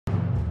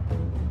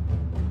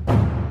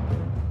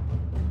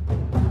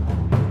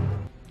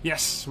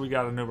Yes, we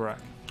got a Nubarak.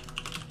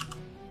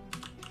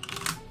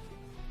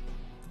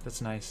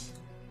 That's nice.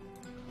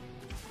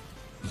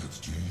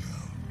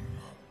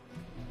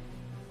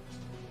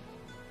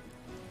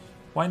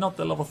 Why not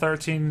the level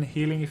 13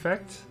 healing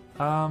effect?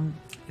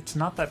 It's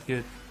not that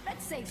good.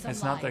 Let's save some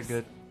It's not that lives.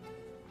 good.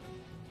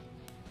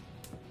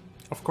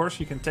 Of course,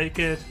 you can take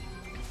it.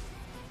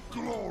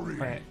 Glory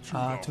Wait,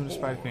 to to the the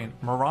Spike Horde. Queen.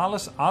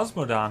 Morales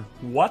Osmodan.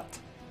 What?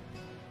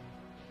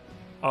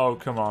 Oh,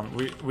 come on.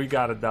 We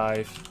gotta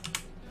dive.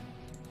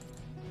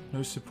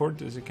 No support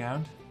this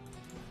account.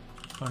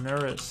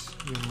 Onerous.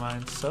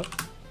 Remind sub.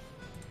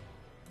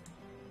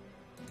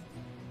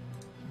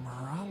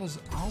 Morales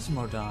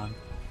Osmodan.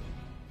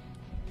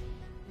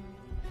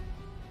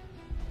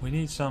 We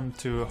need some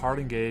to hard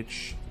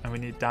engage, and we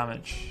need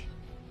damage.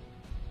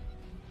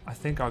 I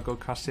think I'll go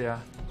Cassia.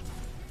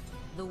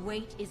 The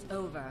wait is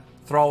over.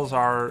 Thrall's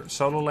our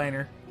solo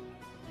laner.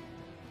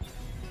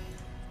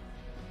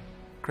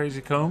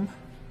 Crazy Comb.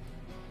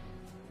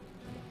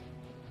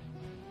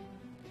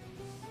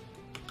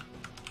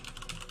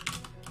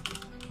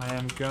 I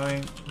am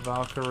going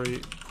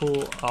Valkyrie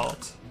full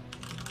alt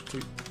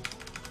to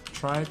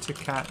try to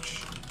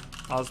catch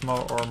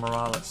Osmo or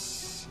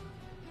Morales.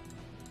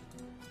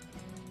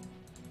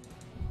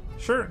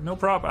 Sure, no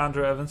problem,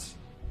 Andrew Evans.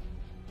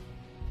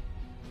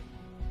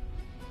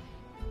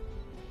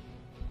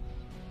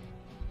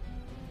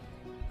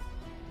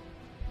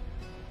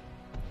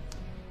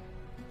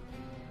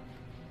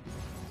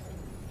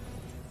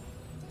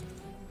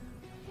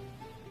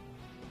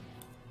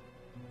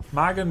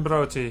 Magan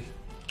Broti.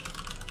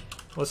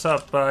 What's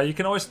up? You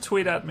can always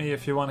tweet at me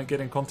if you want to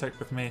get in contact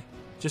with me.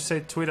 Just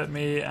say tweet at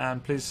me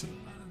and please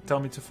tell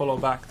me to follow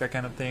back, that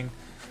kind of thing.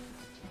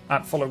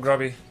 At follow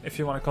Grubby if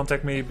you want to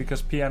contact me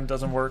because PM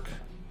doesn't work.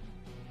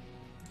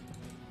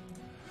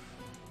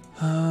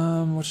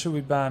 What should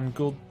we ban?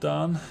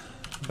 Gul'dan?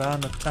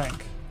 Ban a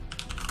tank.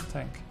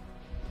 Tank.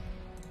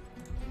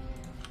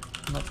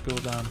 Not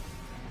Gul'dan.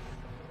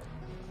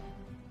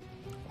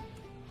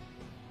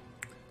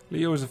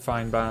 Leo is a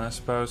fine ban, I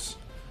suppose.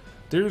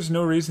 There's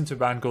no reason to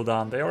ban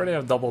Gul'dan. They already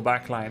have double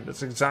backline.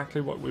 That's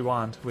exactly what we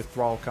want with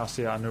Thrall,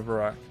 Cassia, and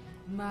Nubarak.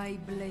 My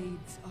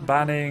blades are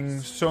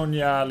Banning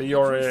Sonya,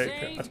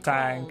 Leoric, a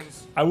tank.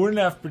 I wouldn't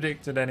have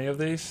predicted any of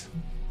these,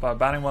 but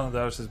banning one of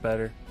those is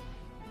better.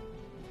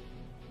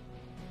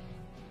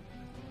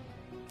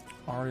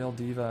 Ariel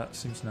Diva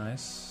seems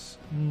nice.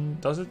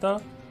 Does it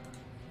though?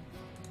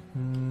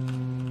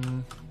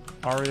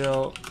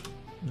 Ariel,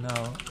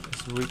 no,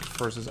 it's weak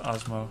versus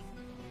Osmo.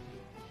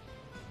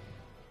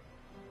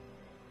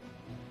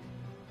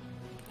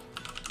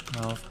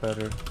 No,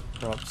 better.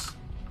 Props.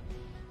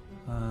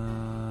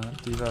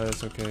 Diva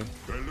is okay.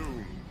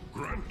 Balloon,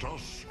 grant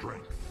us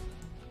strength.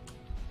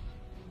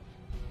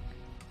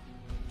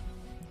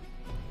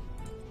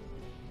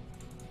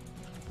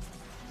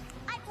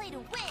 I play to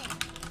win.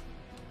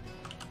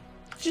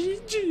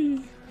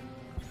 GG.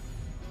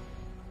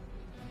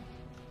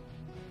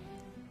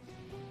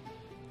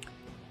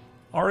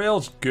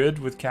 Ariel's good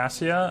with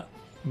Cassia,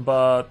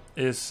 but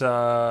is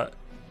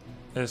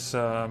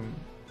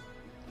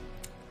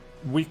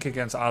weak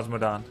against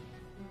Osmodan.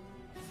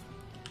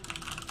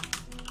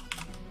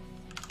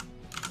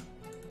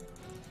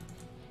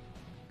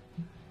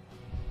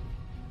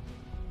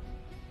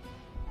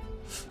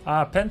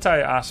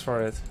 Pentai asked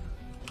for it.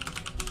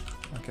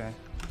 Okay.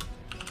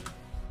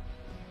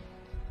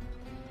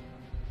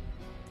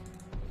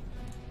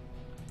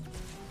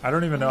 I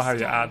don't even know how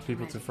you add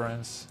people to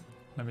friends.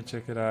 Let me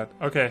check it out.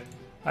 Okay,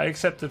 I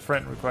accepted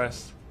friend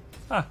request.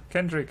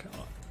 Kendrick.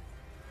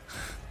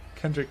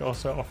 Kendrick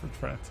also offered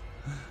friend.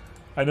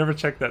 I never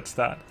checked that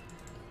stat.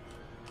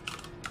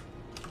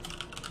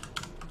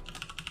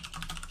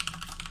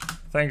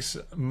 Thanks,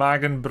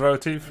 Magan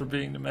Broti, for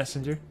being the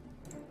messenger.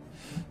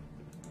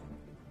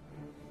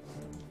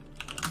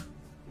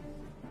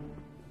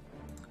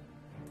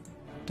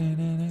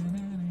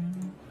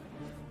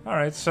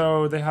 Alright,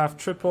 so they have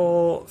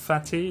triple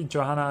Fatty,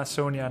 Johanna,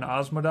 Sonya, and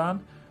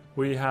Osmodan.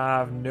 We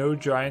have no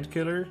Giant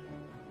Killer.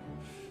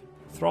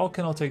 Thrall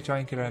cannot take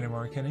Giant Killer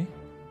anymore, can he?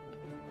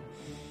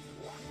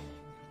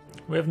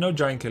 We have no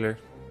Giant Killer,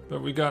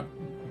 but we got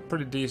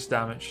pretty decent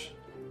damage.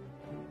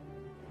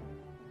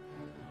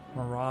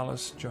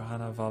 Morales,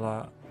 Johanna,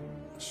 Vala,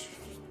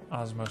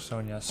 Osmo,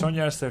 Sonya.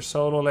 Sonya is their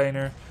solo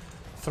laner.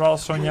 Thrall,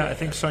 Sonya, I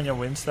think Sonya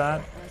wins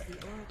that.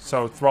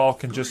 So Thrall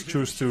can just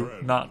choose to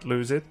not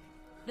lose it.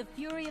 The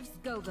fury of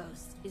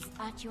Skogos is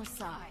at your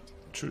side.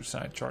 True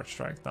side, Charge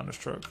Strike,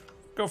 Thunderstroke.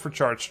 Go for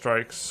Charge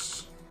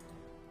Strikes.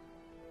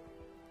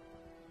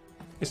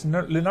 Is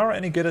Lunara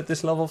any good at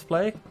this level of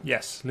play?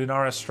 Yes,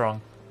 Lunara is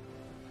strong.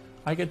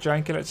 I get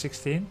Giant Killer at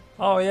 16?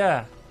 Oh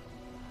yeah.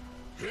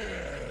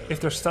 If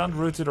they're stunned,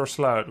 rooted, or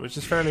slowed, which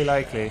is fairly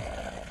likely.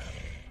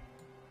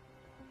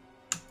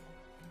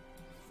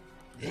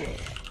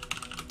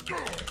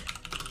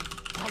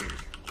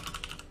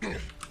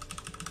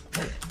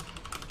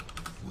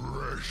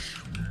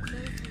 Fresh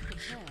meat.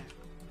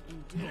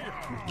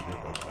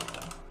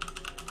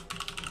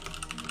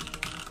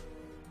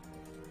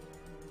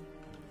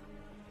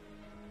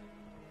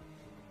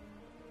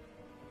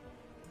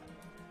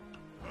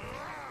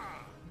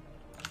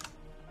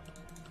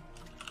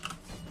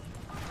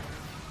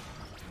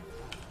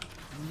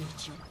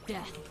 Meet your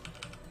death.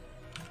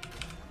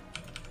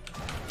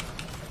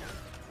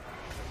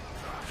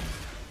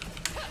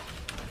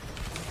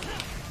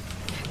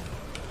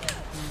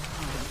 No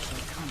harm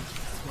shall come to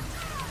this world.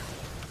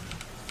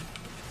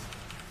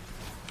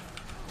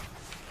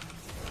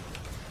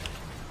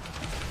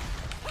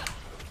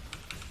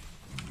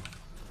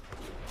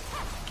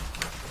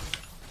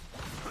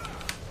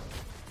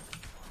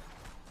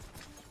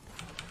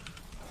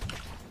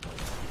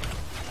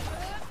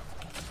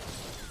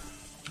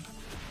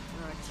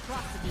 Your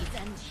atrocities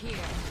end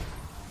here.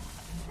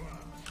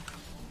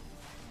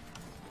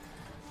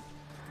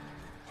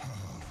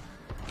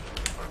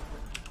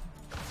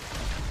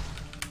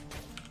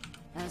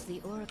 As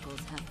the oracles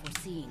have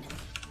foreseen.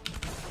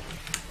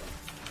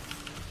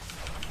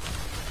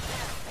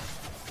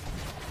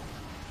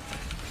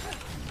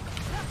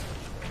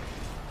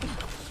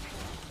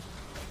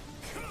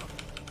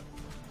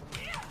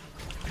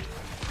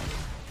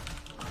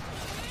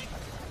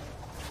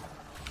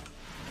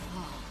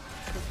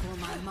 Before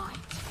my might.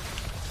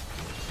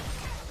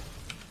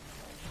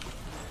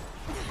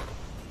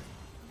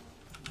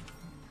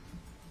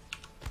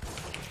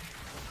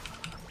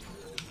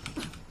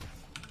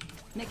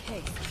 Make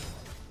haste.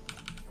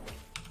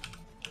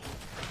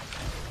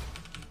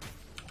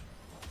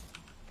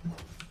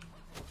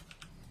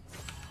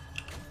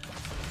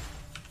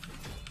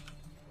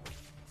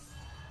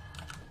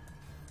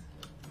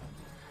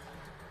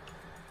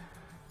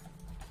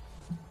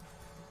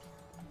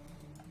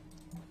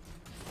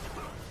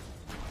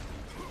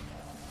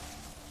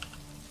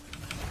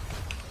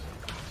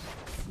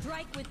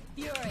 Strike with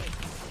fury.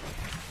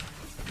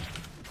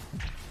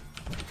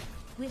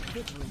 With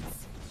vigilance.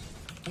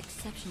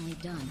 Exceptionally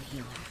done,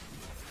 healer.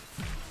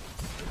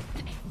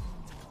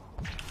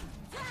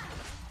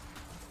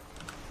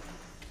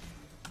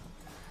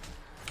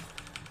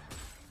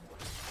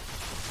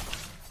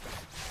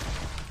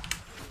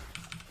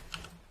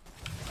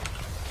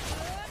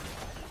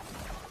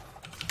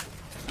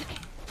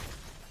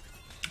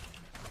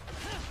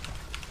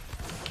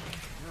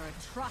 Your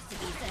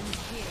atrocities end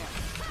here.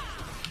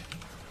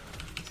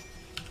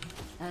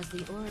 As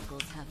the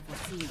oracles have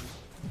foreseen.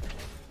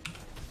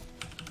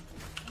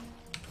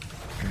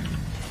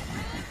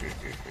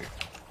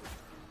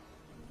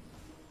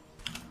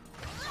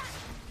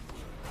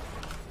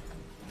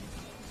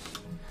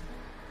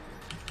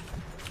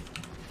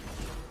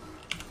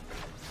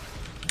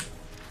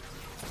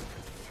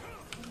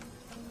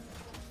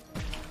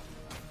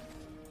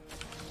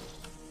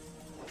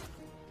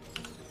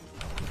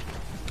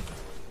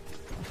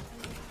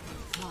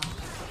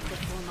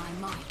 Before my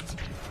might,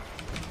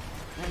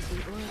 as the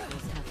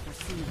oracles have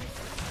foreseen.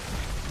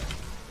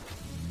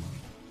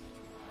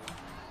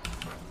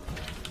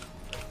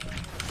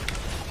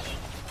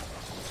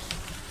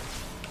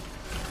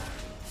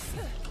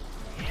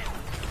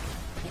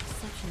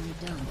 Exceptionally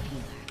done,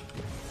 healer.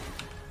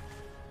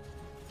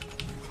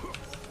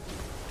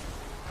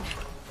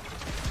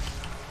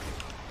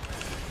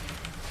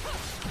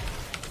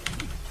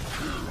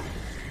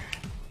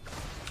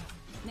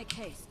 Make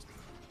haste.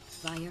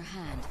 By your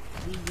hand,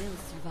 we will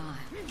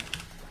survive.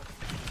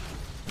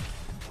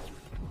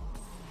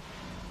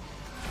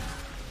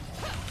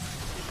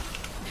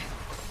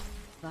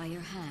 By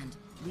your hand,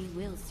 we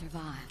will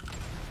survive.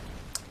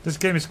 This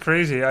game is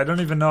crazy. I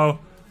don't even know.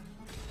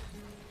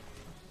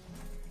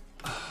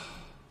 I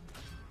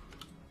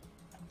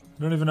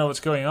don't even know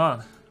what's going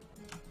on.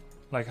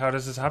 Like, how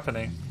is this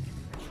happening?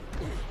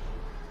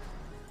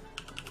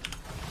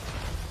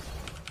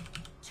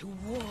 To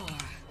war.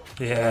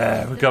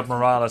 Yeah, we got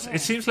Morales.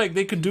 It seems like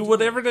they could do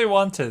whatever they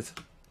wanted.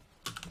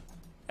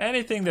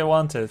 Anything they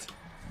wanted.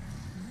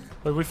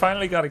 But we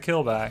finally got a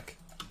kill back.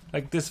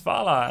 Like this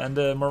Vala and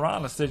the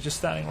Morales, they're just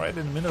standing right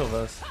in the middle of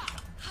us.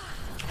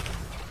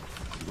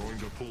 I'm going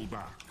to pull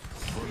back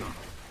for now.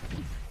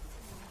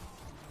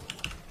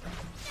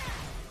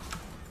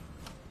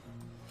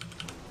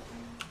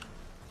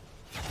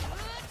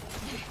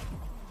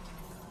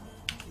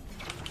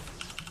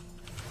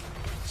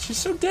 She's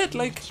so dead,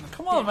 like,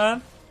 come on,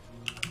 man.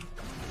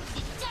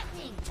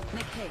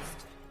 Make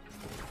haste.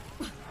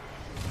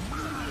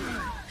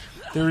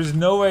 There is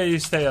no way you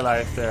stay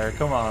alive there,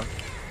 come on.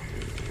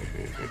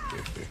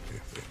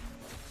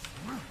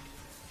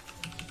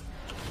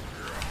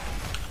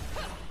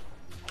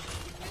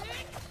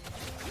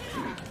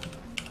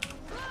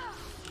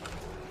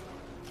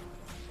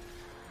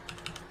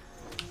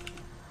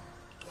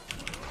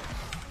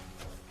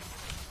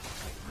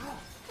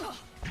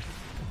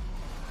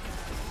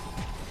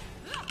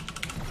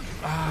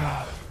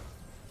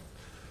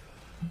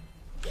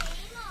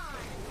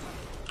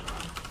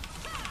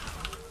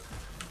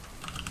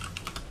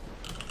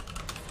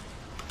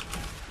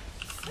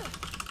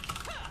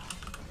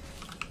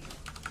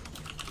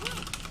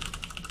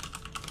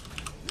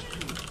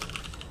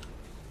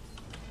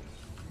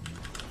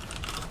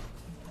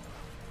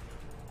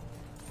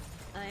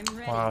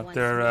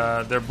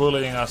 Wow, they're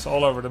bullying us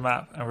all over the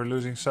map, and we're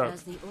losing soap.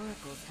 As the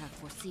oracles have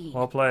foreseen.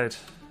 Well played.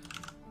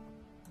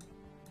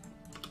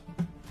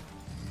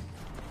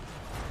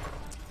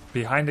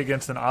 behind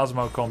against an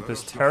Osmo comp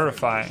is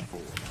terrifying.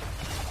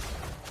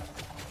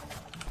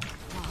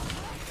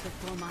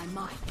 Before my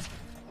might.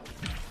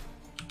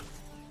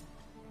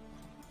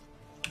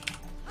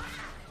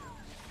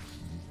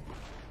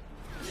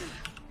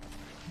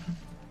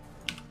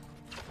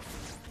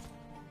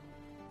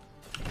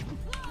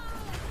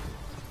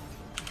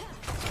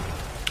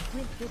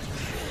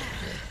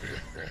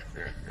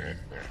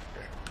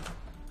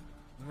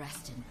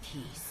 Rest in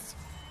peace.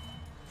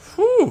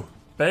 Whew,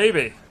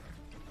 baby.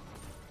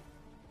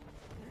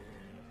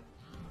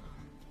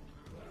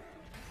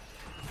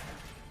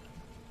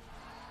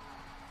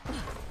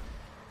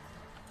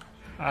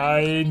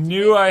 I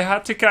knew I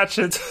had to catch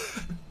it.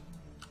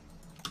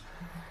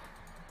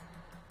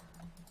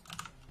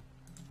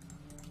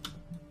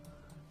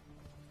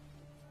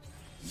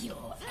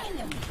 Your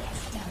enemy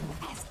has done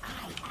as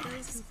I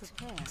asked.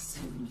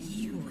 Soon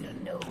you will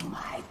know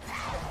my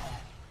power.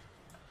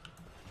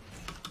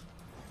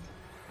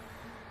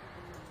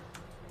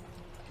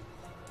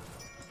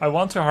 I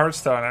want to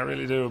Hearthstone, I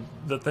really do.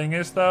 The thing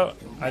is though,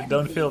 I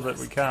don't feel that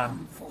we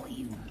can. For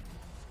you.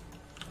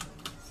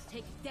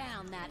 Take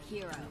down that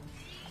hero.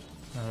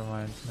 Never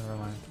mind, never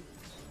mind.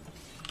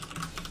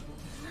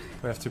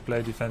 We have to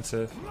play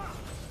defensive.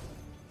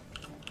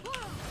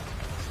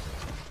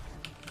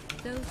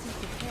 Those who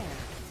prepare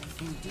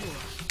endure.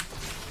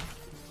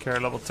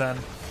 Care level 10.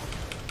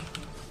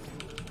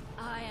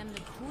 I am the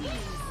queen's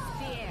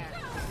spear.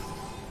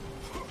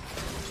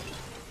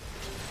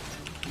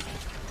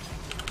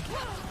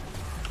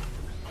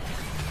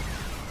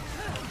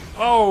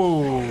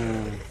 Oh!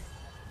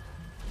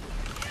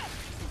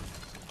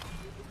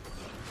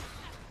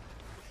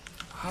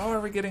 How are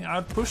we getting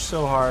out pushed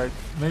so hard?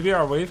 Maybe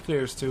our wave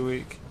clear is too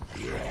weak.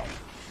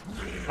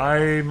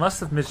 I must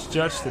have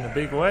misjudged in a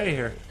big way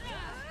here.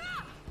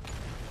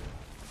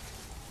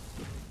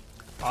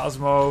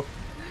 Osmo,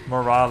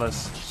 Morales,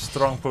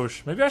 strong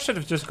push. Maybe I should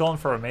have just gone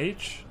for a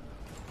mage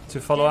to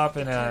follow up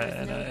in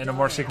a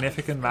more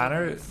significant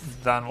manner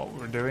than what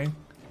we're doing.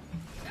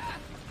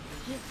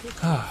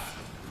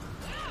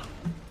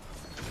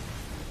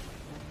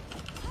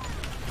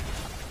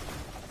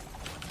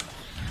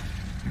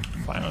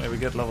 Finally we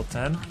get level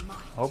 10.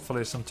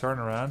 Hopefully some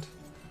turnaround.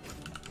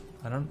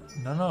 I don't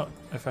know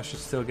if I should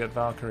still get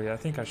Valkyrie. I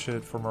think I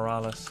should for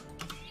Morales.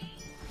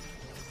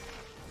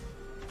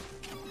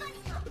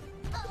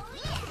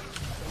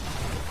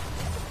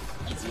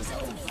 It is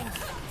over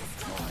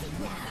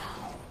for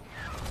now.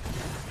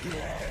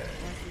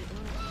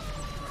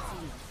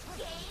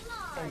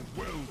 A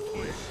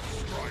well-placed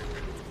strike.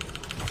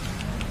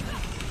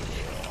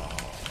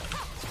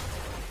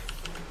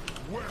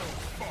 Well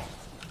fought.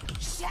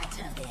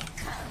 Shatter their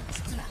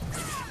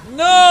constructs.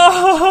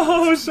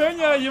 No!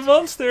 Sonya, you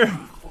monster!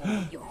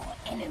 Your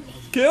enemy.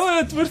 Kill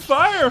it with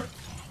fire!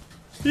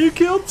 You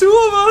killed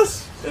 2 of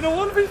us in a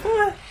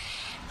 1v4!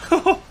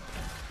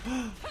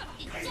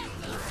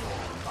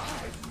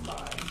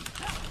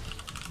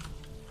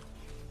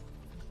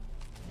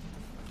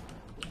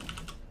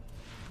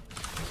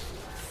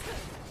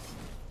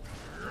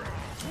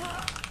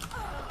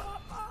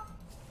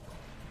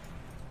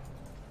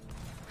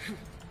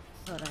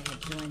 Thought I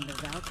had joined the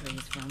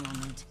Valkyries for a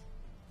moment.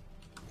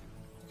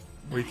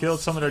 We killed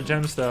some of their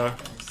gems though.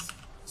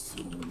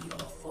 Soon your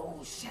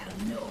foes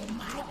shall know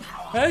my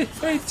power. Hey,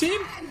 hey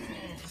team!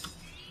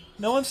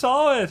 No one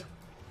saw it!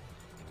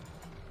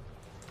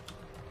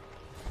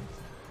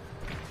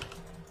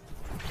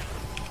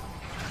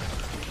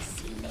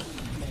 Slay their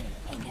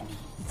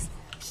enemies.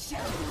 Show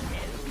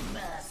no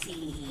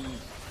mercy.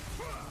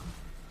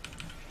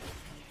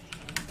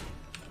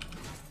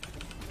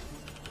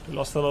 We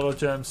lost a lot of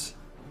gems.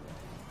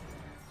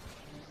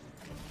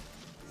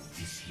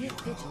 With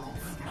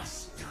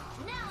vigilance.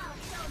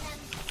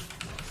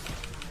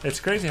 It's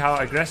crazy how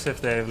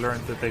aggressive they've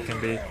learned that they can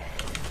be.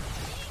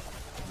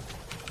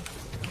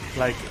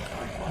 Like,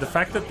 the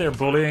fact that their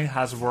bullying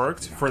has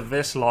worked for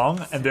this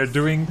long and they're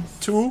doing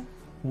 2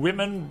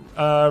 women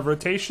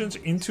rotations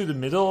into the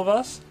middle of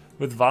us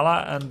with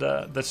Vala, and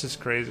that's just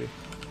crazy.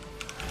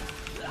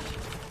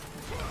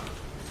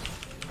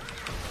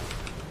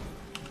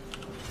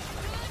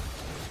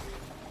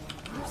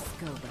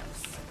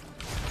 Scobos.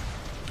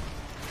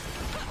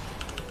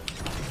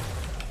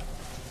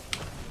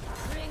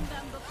 Bring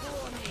them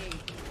before me.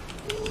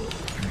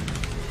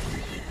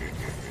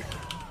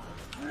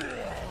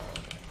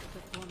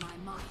 Before my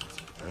might.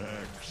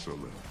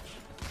 Excellent.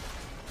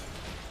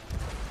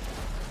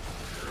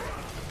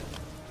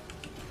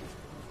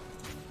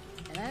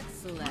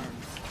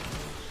 Excellent.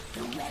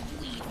 The Red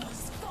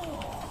Weavers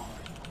fall.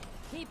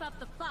 Keep up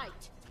the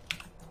fight.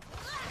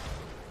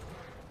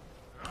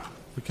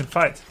 We can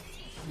fight.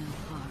 No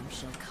harm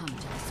shall come to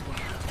this world.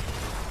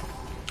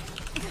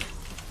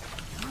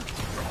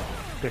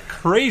 They're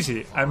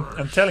crazy.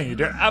 I'm telling you,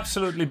 they're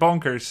absolutely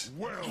bonkers.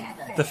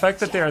 The fact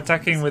that they're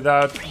attacking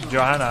without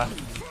Johanna.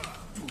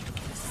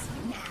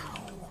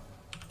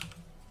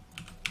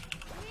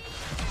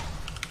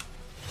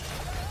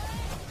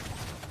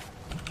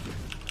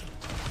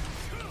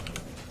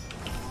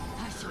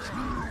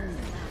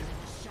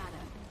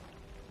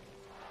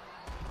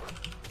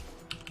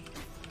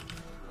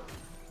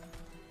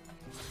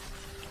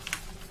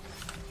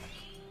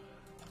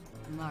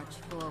 March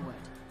forward.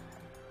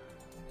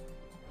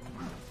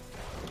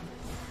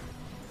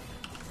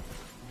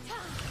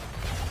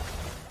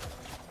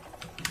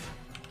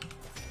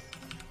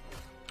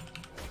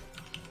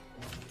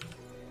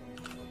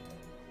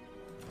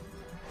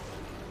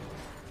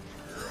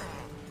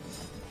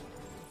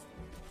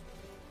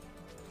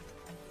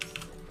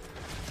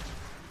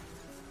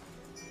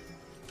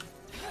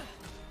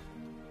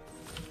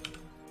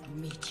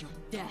 Meet your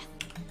death.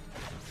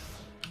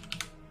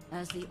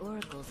 As the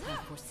oracles have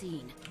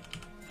foreseen.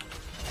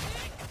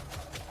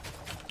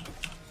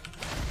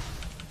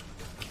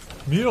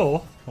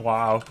 Mule?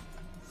 Wow.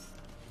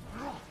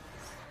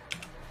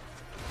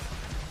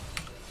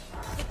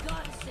 The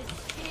goddesses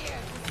fear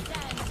to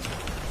stand.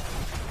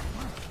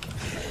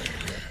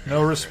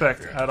 No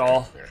respect at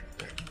all.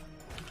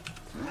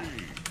 We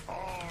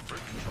are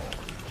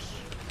victorious.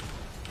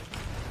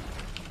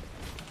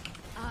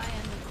 I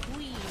am the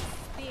queen's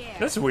spear.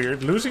 That's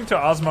weird. Losing to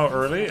Osmo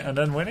early and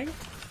then winning?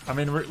 I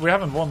mean, we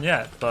haven't won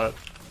yet, but...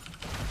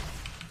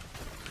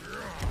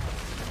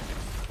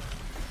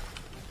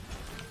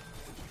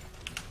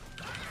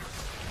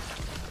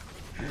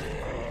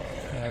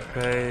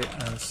 Pay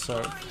and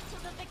soak. Glory to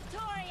the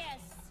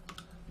victorious.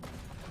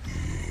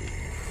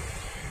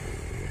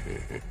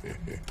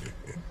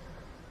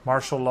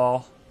 Martial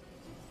law.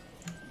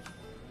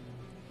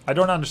 I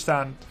don't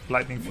understand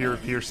Lightning Fury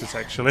pierces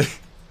actually.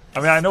 I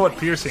mean, I know what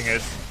piercing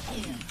is,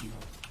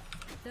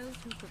 Those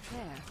who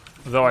prepare.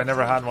 though I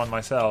never had one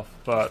myself,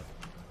 but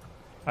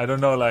I don't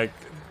know like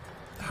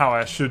how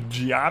I should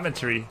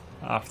geometry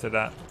after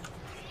that.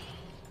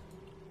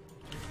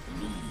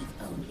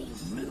 Only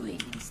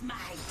ruins my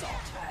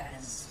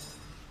daughters.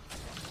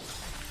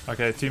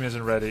 Okay, team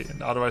isn't ready,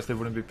 and otherwise they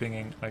wouldn't be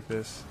pinging like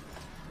this.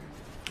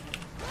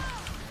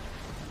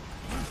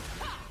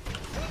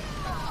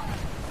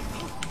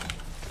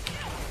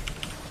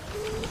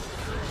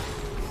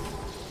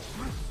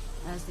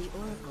 As the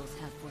oracles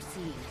have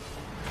foreseen.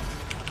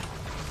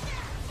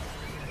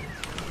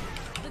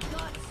 The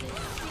goddesses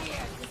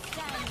fear to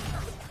stand.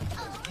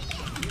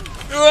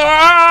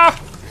 Ah!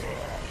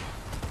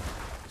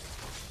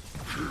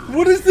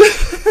 What is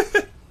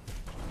this?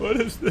 What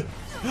is this?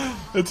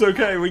 It's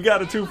okay, we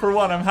got a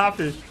 2-for-1, I'm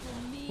happy.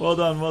 Well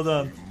done, well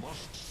done. We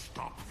must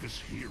stop this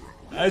hero.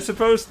 I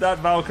suppose that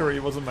Valkyrie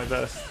wasn't my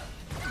best.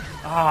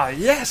 Ah,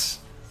 yes!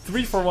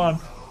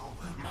 3-for-1.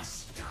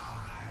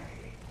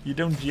 You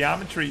don't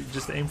geometry,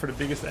 just aim for the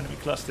biggest enemy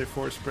cluster.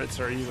 4 spreads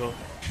are evil.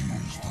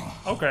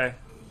 Okay.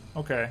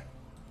 Okay.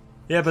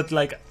 Yeah, but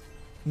like...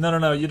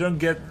 No, you don't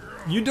get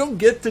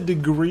the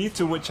degree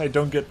to which I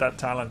don't get that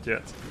talent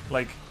yet.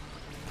 Like...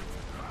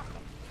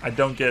 I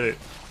don't get it.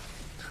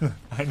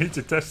 I need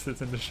to test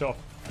it in the shop.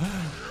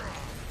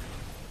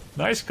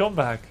 Nice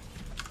comeback.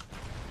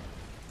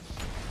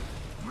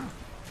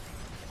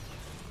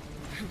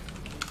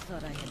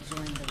 Thought I had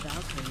joined the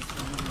Valkyries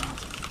for a moment.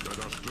 Let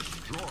us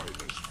destroy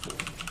this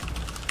fort.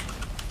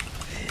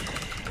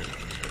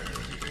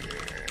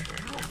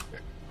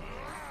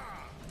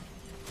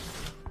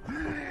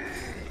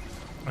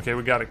 Okay,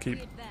 we gotta keep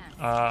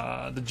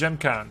the gem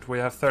count. We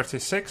have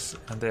 36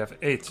 and they have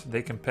 8.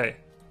 They can pay.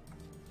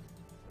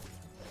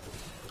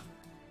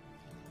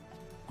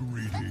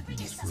 Greetings,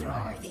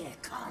 Destroy their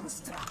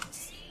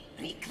constructs.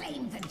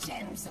 Reclaim the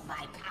gems of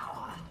my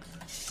power.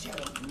 Show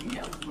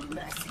no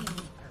mercy.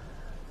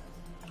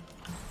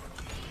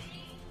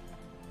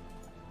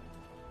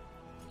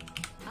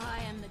 I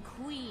am the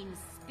queen's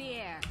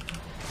spear.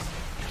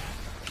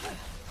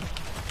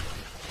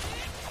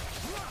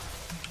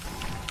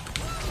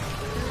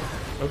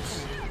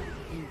 Oops.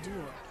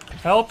 Endure.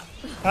 Help!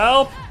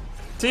 Help!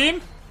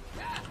 Team!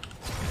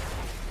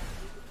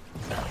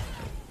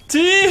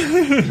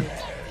 Team!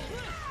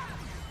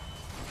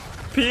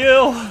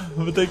 Peel!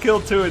 But they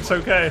killed 2, it's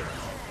okay.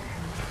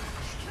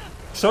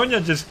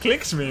 Sonya just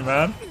clicks me,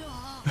 man.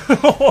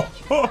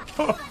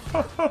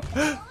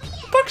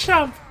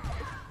 Bucksham!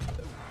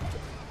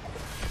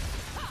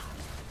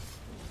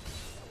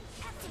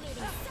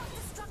 Activating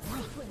self-destruct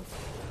sequence.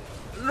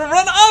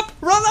 Run up!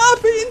 Run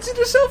up into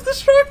the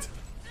self-destruct!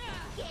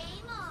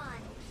 Game on.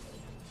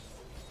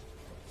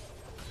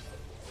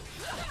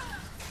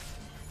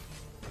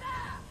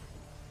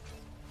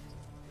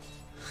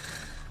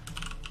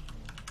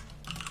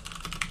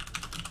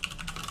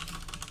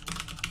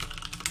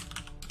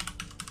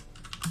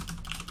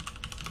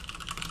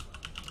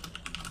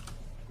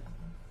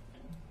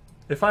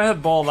 If I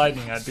had ball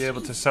lightning, I'd be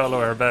able to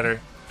solo her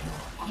better.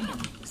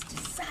 Enemies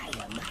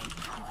desire my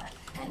power,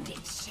 and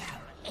it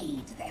shall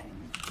aid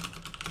them.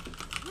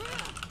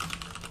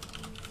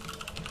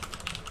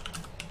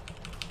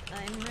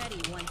 I'm ready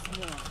once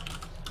more.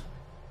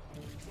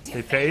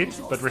 They paid,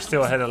 but we're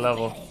still ahead of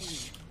level.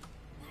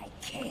 I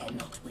care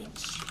not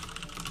which.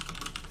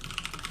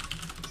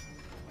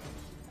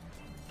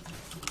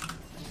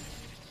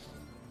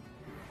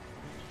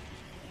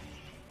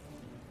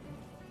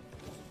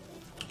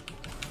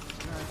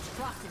 Your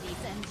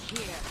atrocities end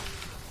here.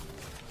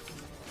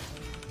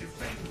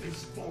 Defend this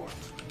fort.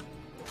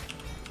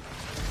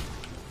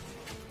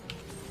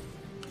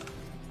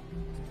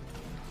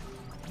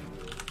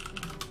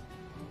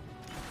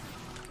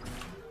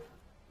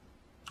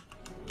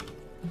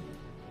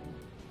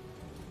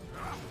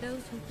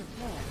 who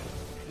prepare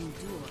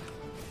endure.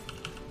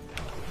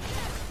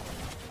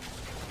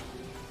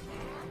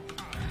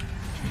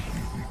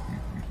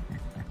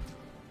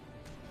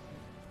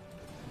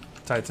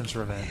 Titan's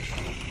Revenge.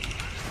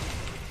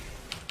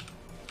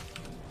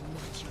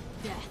 Watch your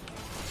death.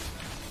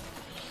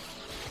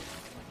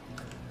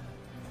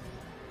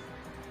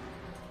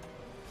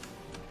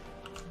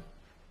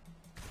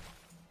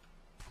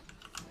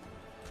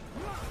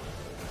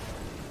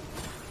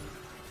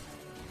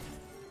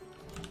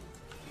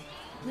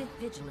 With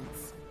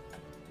vigilance.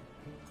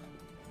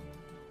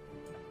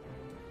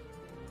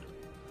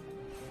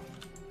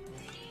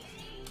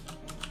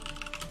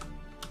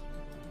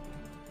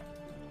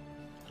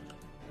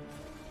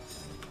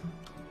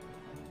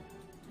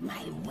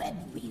 My web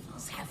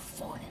weevils have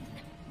fallen.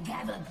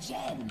 Gather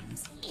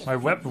gems. if My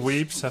web you wish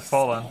weeps to have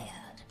fallen. spared.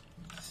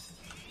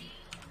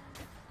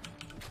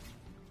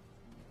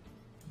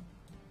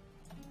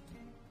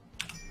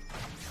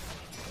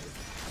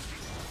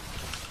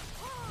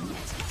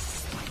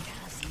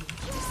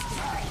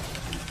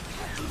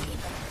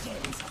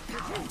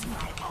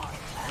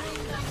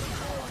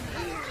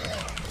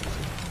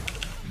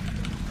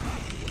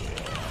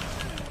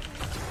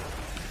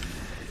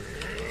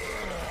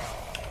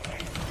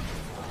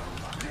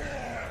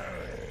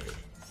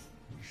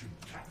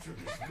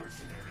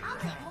 I'll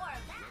take more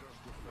of that.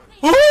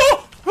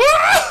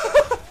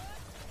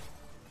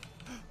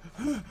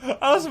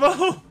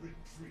 Osmo!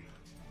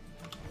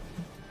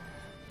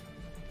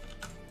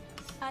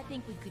 I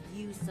think we could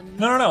use some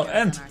No, mercenaries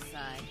end. on our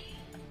side.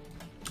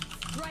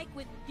 Strike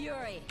with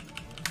fury.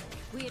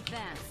 We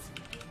advance.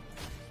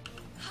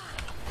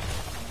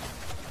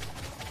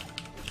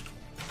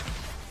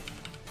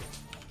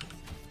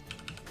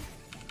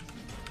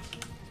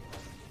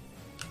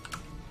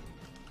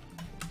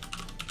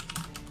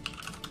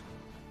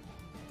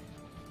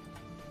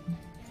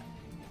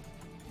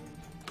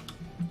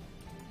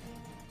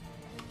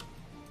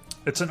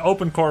 It's an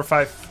open core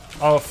 5.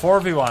 Oh,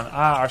 4v1.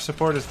 Ah, our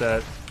support is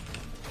dead.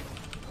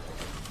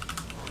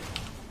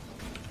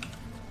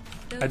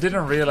 I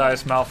didn't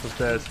realize Malf was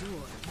dead. Endure.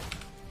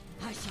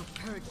 I shall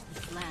purge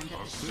this land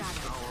of the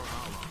shadow.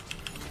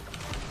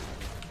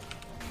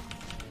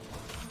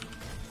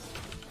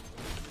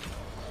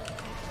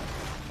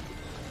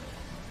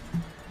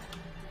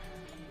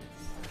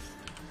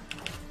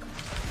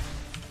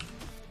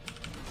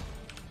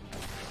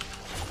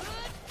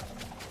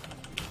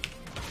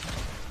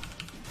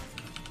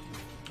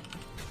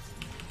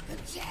 The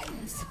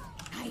gems.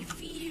 I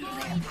feel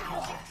their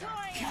power.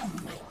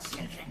 Come, my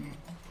children.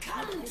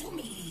 Come to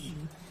me.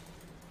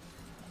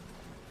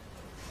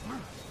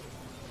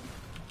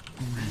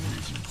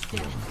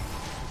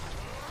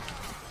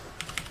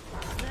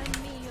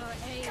 Lend me your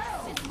aid,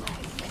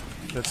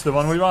 Sith. That's the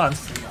one we want.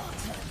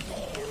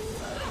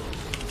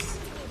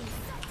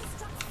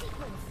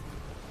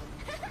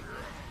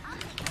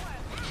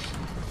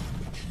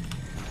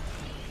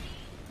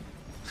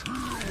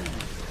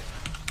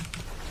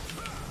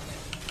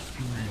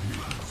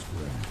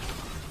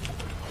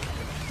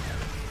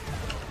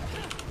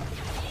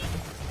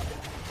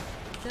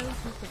 Those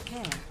who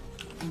prepare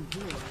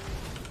endure.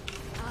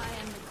 I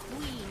am the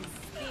Queen's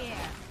spear.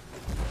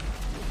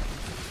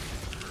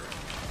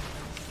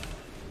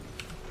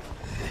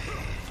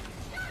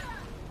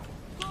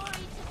 Glory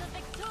to the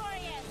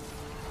victorious!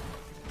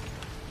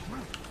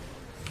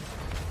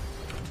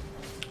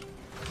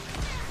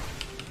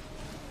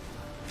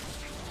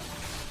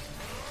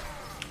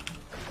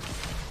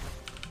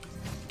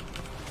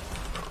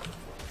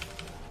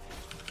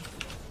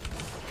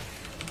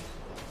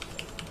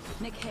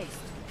 Make haste.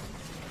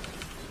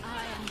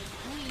 I am the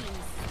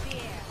Queen's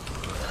spear.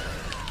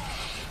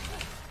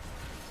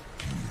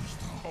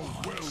 A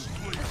well-placed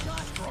The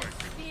goddess'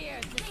 spear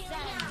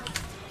descends.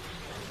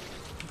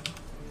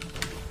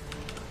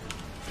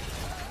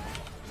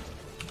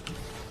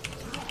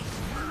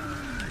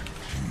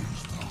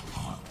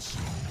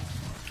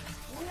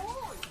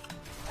 Ooh,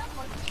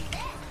 someone did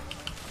that.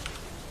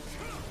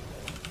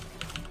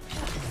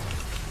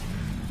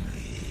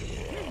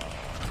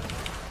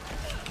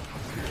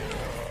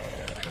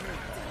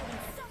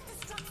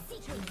 Self-destruct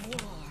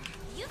sequence.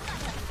 You've got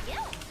some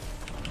skill.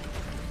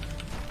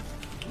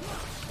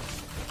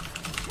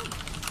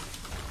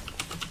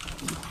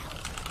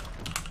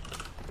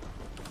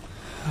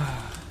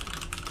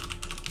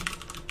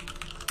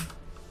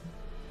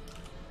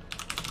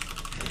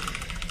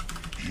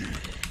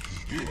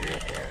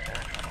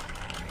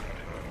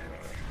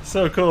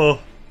 So cool.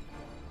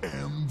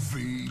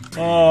 MVP.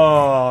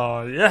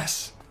 Oh,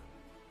 yes.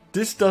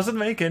 This doesn't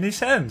make any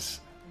sense.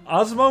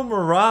 Osmo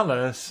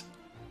Morales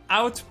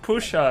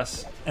outpush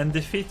us and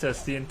defeat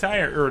us the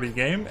entire early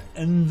game,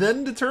 and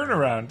then the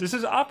turnaround. This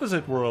is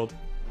opposite world.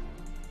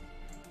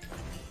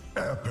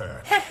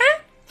 Epic.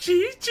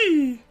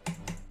 GG.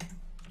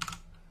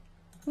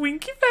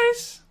 Winky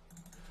face.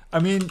 I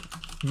mean,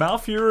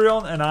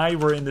 Malfurion and I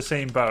were in the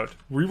same boat.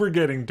 We were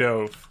getting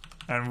dove,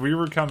 and we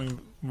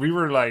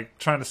were like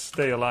trying to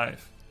stay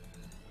alive.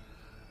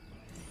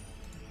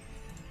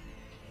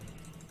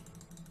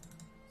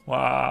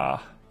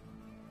 Wow.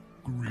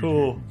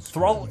 Cool. Greetings.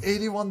 Thrall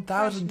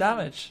 81,000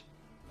 damage.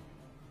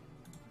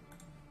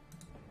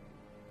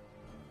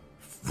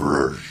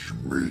 Fresh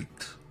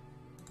meat.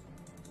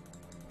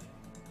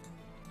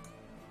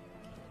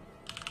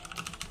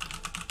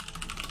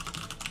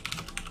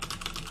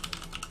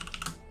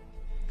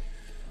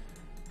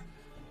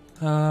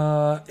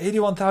 Uh,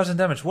 81,000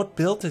 damage. What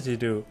build did he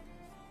do?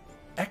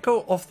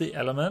 Echo of the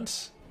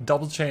Elements,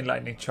 Double Chain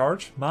Lightning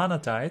Charge, Mana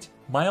Tide,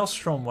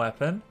 Maelstrom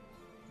Weapon,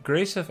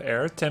 Grace of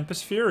Air,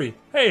 Tempest Fury.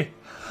 Hey!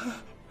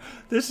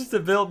 This is the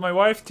build my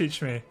wife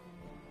teach me.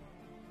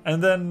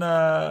 And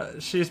then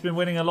she's been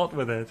winning a lot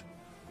with it.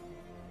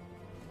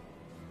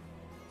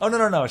 Oh,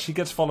 no. She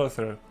gets follow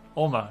through.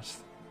 Almost.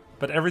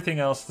 But everything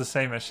else the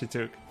same as she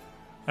took.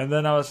 And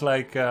then I was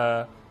like,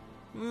 I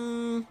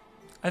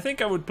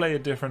think I would play a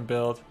different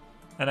build.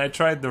 And I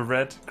tried the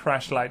red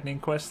Crash Lightning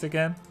quest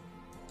again.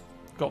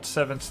 Got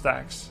 7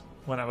 stacks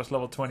when I was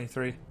level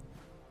 23.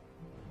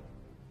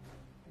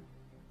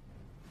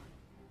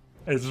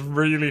 It's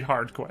really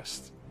hard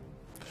quest.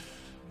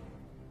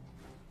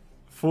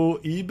 Full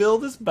E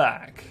build is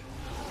back.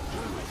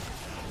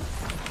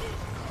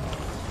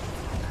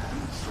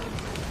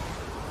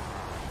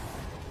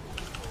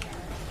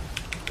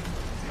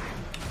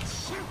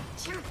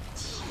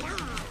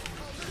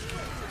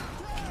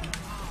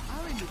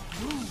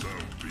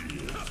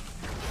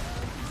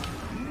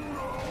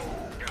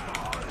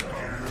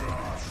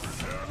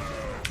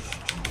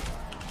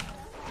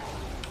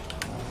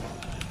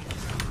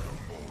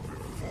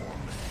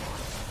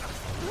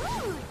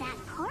 Ooh, that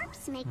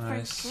corpse make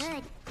Nice. for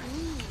good